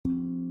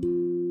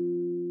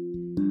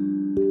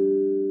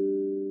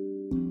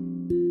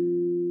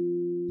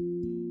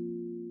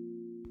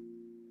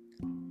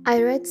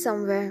I read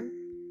somewhere,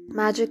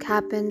 magic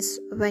happens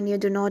when you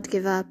do not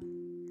give up.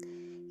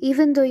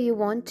 Even though you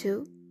want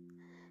to,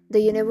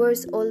 the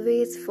universe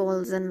always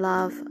falls in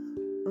love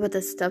with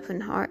a stubborn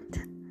heart.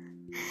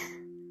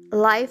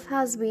 Life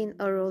has been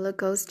a roller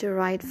coaster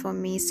ride for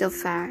me so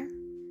far.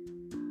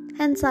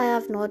 Hence, I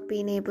have not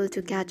been able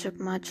to catch up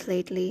much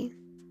lately.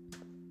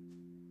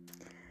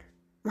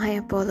 My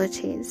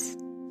apologies.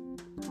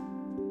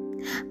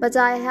 But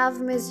I have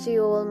missed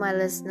you all, my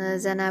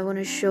listeners, and I want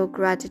to show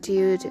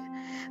gratitude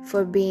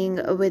for being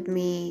with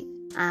me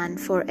and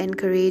for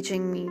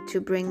encouraging me to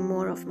bring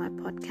more of my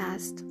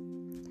podcast.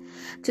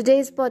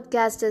 Today's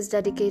podcast is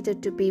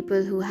dedicated to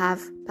people who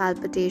have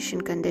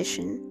palpitation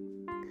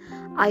condition.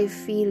 I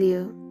feel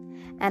you,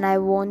 and I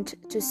want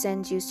to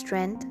send you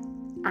strength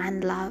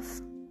and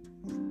love.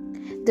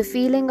 The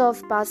feeling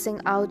of passing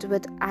out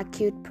with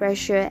acute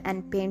pressure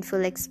and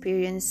painful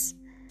experience,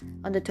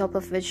 on the top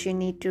of which you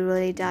need to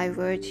really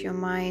divert your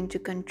mind to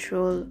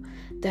control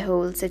the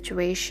whole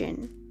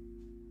situation.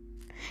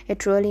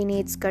 It really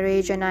needs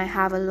courage, and I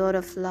have a lot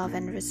of love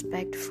and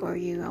respect for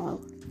you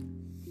all.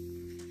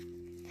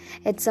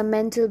 It's a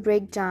mental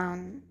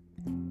breakdown.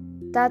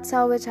 That's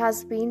how it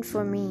has been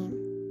for me.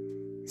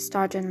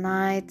 Starting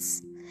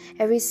nights,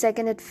 every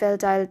second it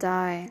felt I'll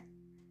die,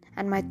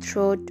 and my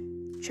throat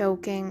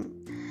choking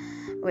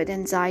with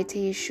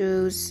anxiety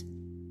issues.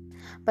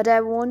 But I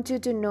want you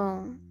to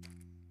know,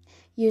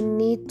 you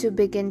need to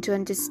begin to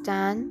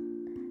understand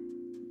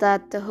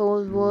that the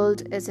whole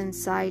world is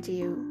inside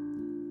you,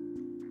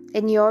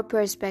 in your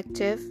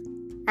perspective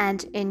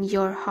and in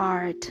your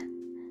heart.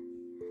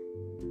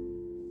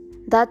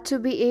 That to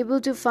be able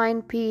to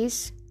find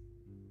peace,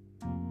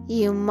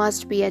 you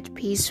must be at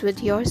peace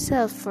with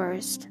yourself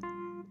first.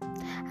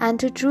 And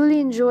to truly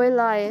enjoy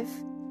life,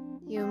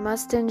 you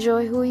must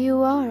enjoy who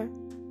you are.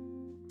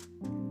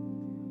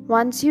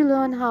 Once you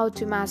learn how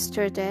to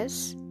master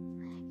this,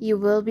 you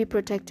will be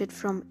protected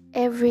from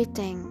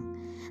everything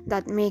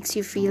that makes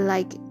you feel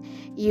like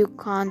you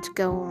can't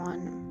go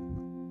on.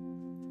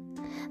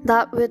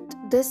 That with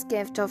this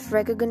gift of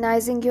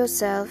recognizing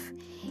yourself,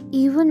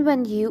 even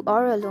when you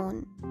are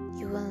alone,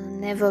 you will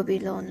never be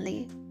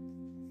lonely.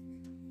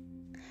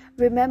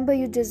 Remember,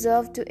 you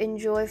deserve to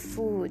enjoy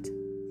food.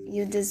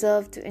 You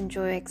deserve to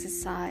enjoy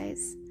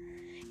exercise.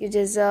 You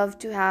deserve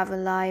to have a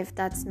life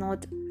that's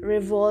not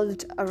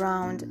revolved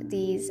around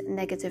these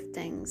negative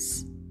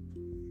things.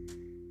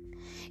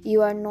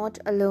 You are not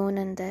alone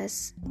in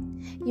this.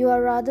 You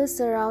are rather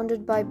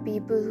surrounded by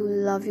people who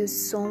love you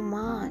so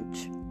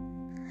much.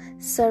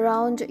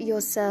 Surround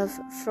yourself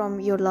from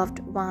your loved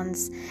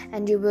ones,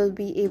 and you will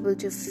be able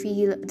to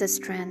feel the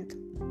strength.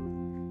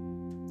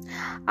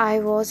 I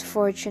was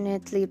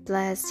fortunately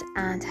blessed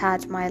and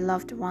had my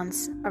loved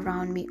ones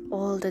around me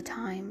all the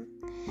time.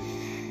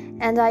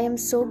 And I am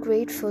so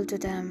grateful to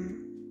them.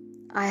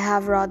 I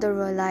have rather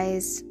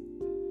realized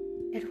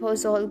it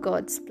was all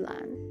God's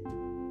plan.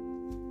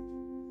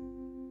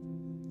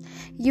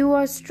 You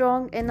are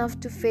strong enough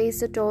to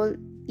face it all,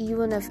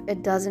 even if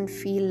it doesn't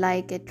feel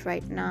like it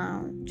right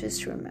now.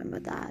 Just remember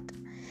that.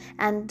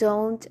 And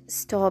don't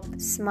stop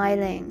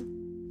smiling.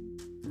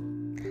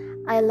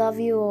 I love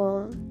you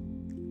all.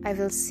 I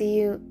will see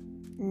you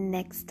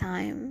next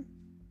time.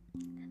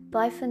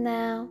 Bye for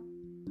now.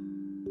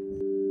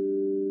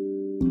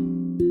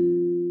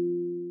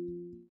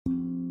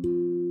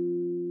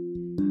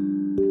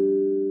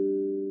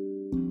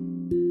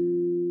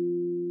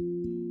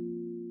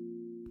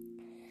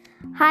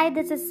 Hi,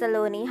 this is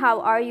Saloni. How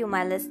are you,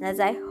 my listeners?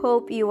 I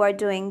hope you are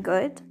doing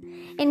good.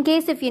 In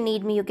case if you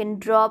need me, you can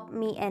drop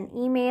me an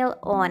email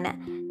on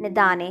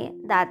Nidane,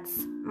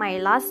 that's my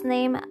last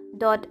name,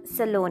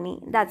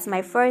 .Saloni, that's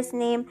my first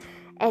name,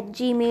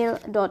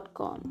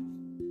 @gmail.com.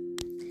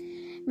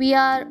 We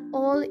are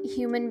all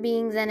human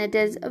beings, and it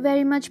is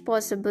very much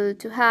possible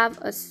to have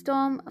a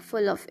storm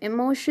full of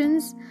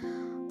emotions,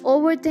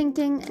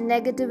 overthinking,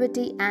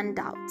 negativity, and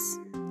doubts.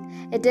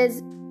 It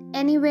is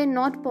anyway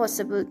not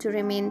possible to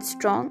remain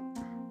strong,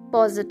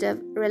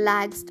 positive,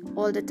 relaxed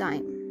all the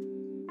time,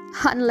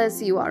 unless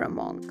you are a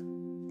monk.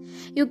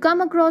 You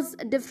come across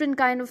different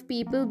kind of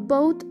people,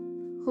 both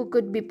who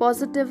could be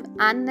positive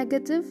and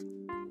negative,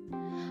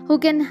 who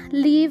can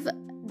leave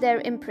their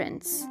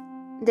imprints.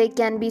 They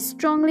can be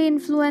strongly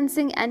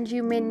influencing, and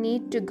you may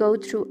need to go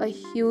through a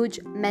huge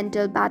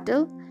mental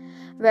battle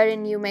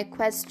wherein you may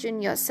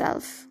question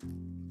yourself.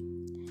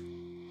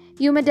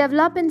 You may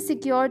develop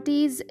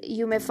insecurities,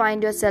 you may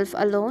find yourself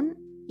alone.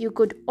 You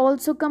could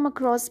also come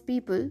across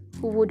people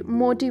who would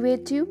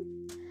motivate you,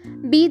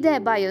 be there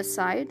by your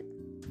side,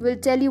 will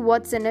tell you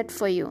what's in it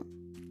for you,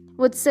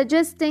 would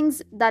suggest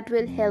things that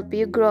will help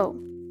you grow.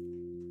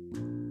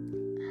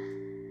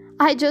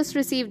 I just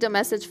received a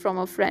message from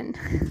a friend.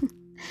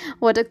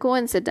 What a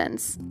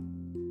coincidence.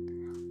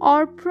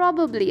 Or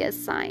probably a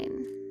sign.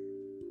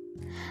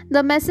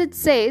 The message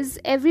says,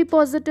 every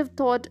positive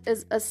thought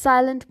is a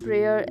silent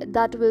prayer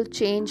that will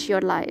change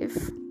your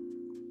life.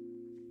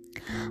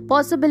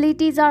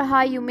 Possibilities are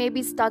high. You may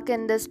be stuck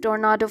in this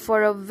tornado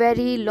for a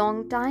very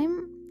long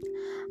time.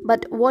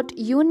 But what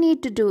you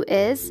need to do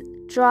is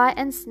try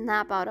and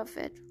snap out of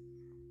it.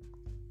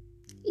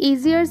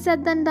 Easier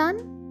said than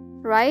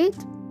done, right?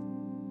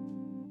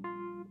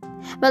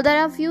 Well, there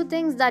are a few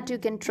things that you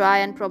can try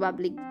and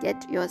probably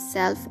get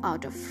yourself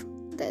out of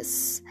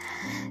this.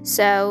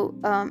 So,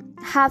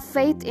 have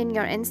faith in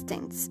your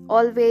instincts.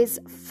 Always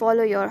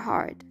follow your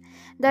heart.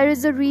 There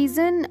is a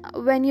reason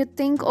when you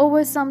think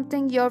over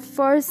something, your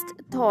first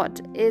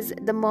thought is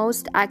the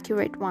most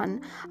accurate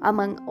one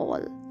among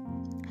all.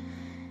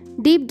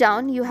 Deep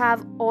down, you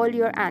have all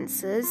your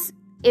answers.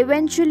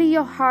 Eventually,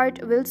 your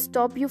heart will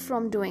stop you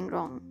from doing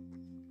wrong.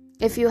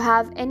 If you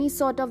have any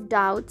sort of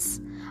doubts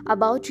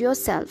about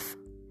yourself,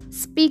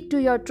 speak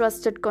to your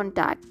trusted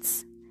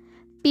contacts.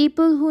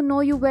 People who know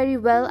you very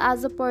well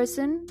as a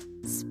person,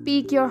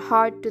 speak your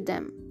heart to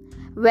them.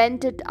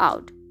 Vent it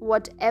out,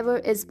 whatever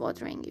is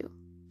bothering you.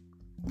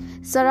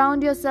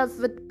 Surround yourself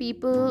with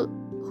people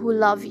who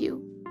love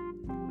you.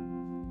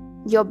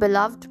 Your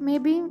beloved,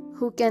 maybe,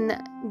 who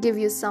can give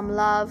you some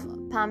love,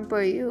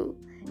 pamper you,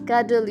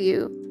 cuddle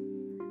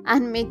you,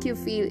 and make you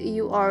feel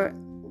you are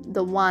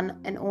the one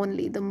and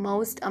only, the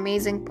most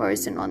amazing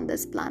person on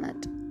this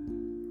planet.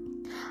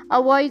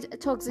 Avoid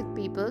toxic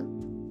people.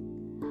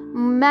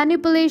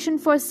 Manipulation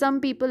for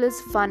some people is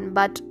fun,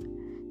 but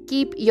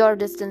keep your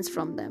distance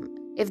from them.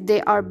 If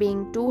they are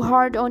being too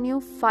hard on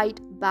you,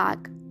 fight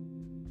back.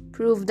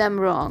 Prove them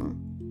wrong.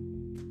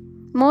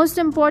 Most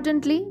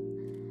importantly,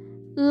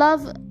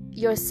 love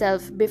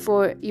yourself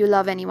before you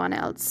love anyone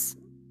else.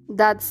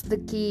 That's the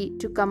key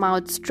to come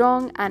out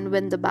strong and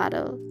win the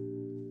battle.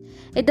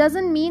 It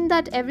doesn't mean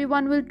that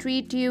everyone will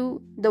treat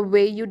you the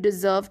way you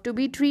deserve to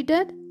be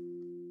treated.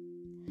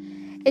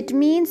 It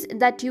means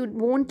that you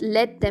won't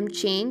let them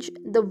change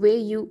the way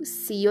you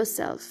see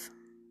yourself.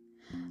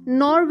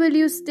 Nor will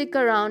you stick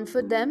around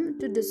for them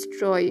to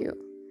destroy you.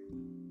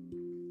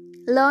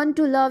 Learn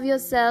to love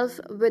yourself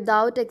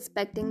without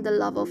expecting the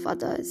love of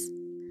others.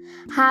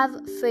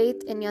 Have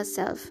faith in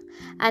yourself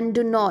and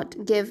do not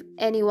give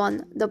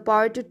anyone the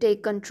power to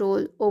take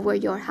control over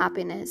your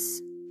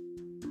happiness.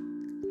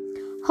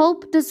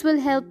 Hope this will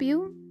help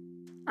you.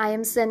 I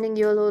am sending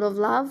you a lot of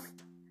love,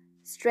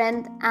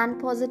 strength, and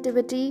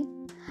positivity.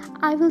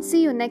 I will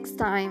see you next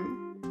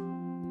time.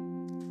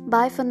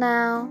 Bye for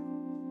now.